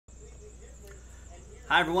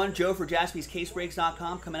Hi everyone, Joe for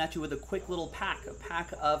JaspysCaseBreaks.com coming at you with a quick little pack, a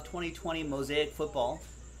pack of 2020 Mosaic football,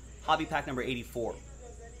 hobby pack number 84.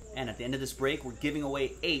 And at the end of this break, we're giving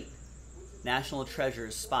away 8 National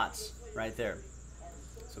Treasures spots right there.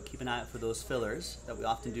 So keep an eye out for those fillers that we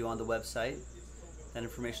often do on the website. That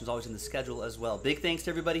information is always in the schedule as well. Big thanks to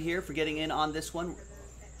everybody here for getting in on this one.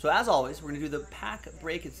 So as always, we're going to do the pack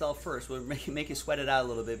break itself first. We'll make you sweat it out a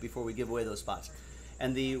little bit before we give away those spots.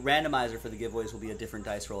 And the randomizer for the giveaways will be a different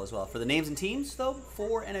dice roll as well. For the names and teams, though,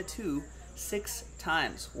 4 and a 2, 6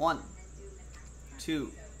 times. 1,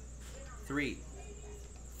 2, 3,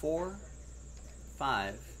 4,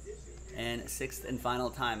 5, and 6th and final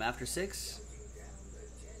time. After 6,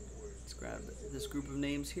 let's grab this group of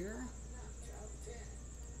names here.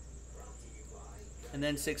 And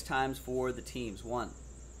then 6 times for the teams. 1,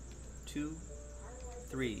 2,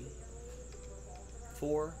 3,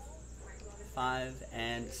 4, 5,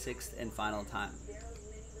 and 6th and final time.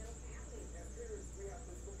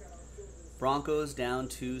 Broncos down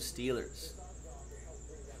to Steelers.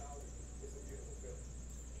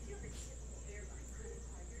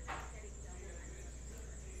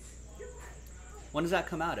 When does that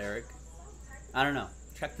come out, Eric? I don't know.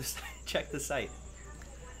 Check the site.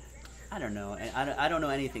 I don't know. I don't know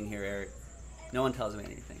anything here, Eric. No one tells me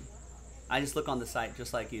anything. I just look on the site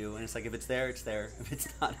just like you, and it's like if it's there, it's there. If it's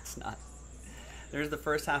not, it's not. There's the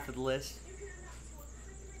first half of the list.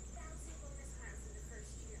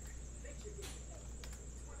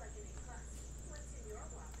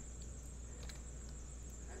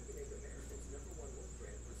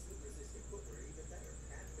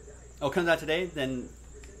 Oh, it comes out today? Then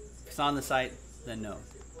if it's on the site, then no.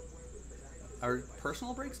 Are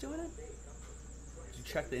personal breaks doing it? Did you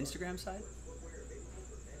check the Instagram side?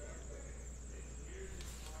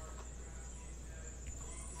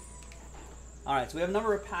 Alright, so we have a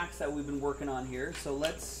number of packs that we've been working on here. So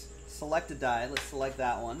let's select a die. Let's select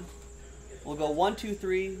that one. We'll go 1, 2,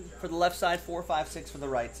 3 for the left side, 4, 5, 6 for the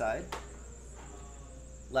right side.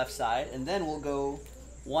 Left side. And then we'll go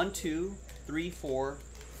 1, 2, 3, 4,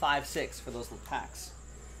 5, 6 for those little packs.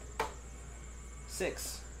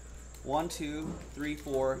 6. 1, 2, 3,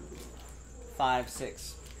 4, 5,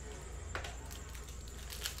 6.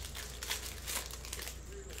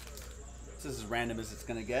 This is as random as it's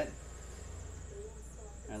going to get.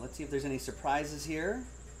 All right, let's see if there's any surprises here.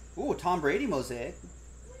 Ooh, Tom Brady Mosaic.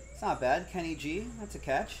 It's not bad. Kenny G, that's a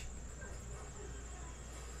catch.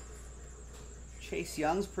 Chase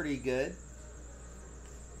Young's pretty good.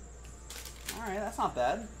 All right, that's not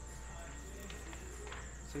bad.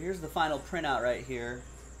 So here's the final printout right here.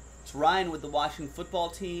 It's Ryan with the Washington football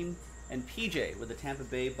team and PJ with the Tampa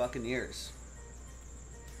Bay Buccaneers.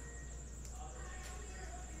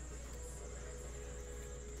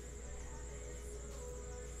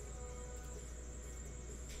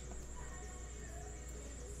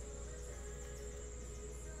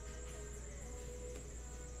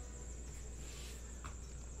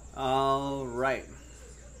 All right.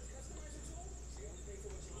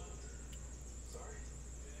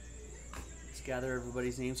 Let's gather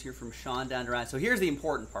everybody's names here from Sean down to Ryan. So here's the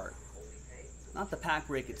important part. Not the pack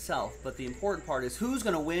break itself, but the important part is who's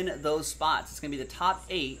going to win those spots. It's going to be the top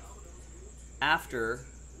 8 after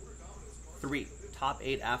 3. Top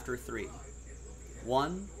 8 after 3.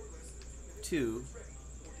 1, 2.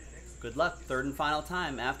 Good luck. 3rd and final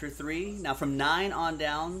time after 3. Now from 9 on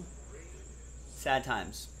down, sad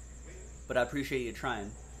times. But I appreciate you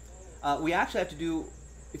trying. We actually have to do,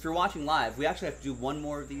 if you're watching live, we actually have to do one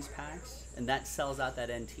more of these packs, and that sells out that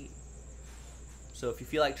NT. So if you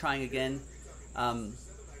feel like trying again,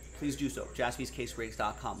 please do so.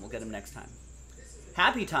 JaspysCaseBreaks.com. We'll get them next time.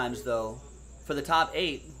 Happy times, though, for the top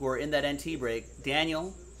 8 who are in that NT break.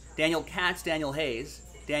 Daniel Katz, Daniel Hayes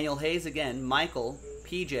again, Michael,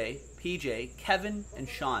 PJ, Kevin, and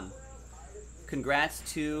Sean. Congrats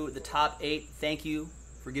to the top 8. Thank you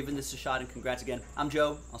for giving this a shot, and congrats again. I'm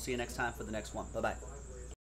Joe. I'll see you next time for the next one. Bye-bye.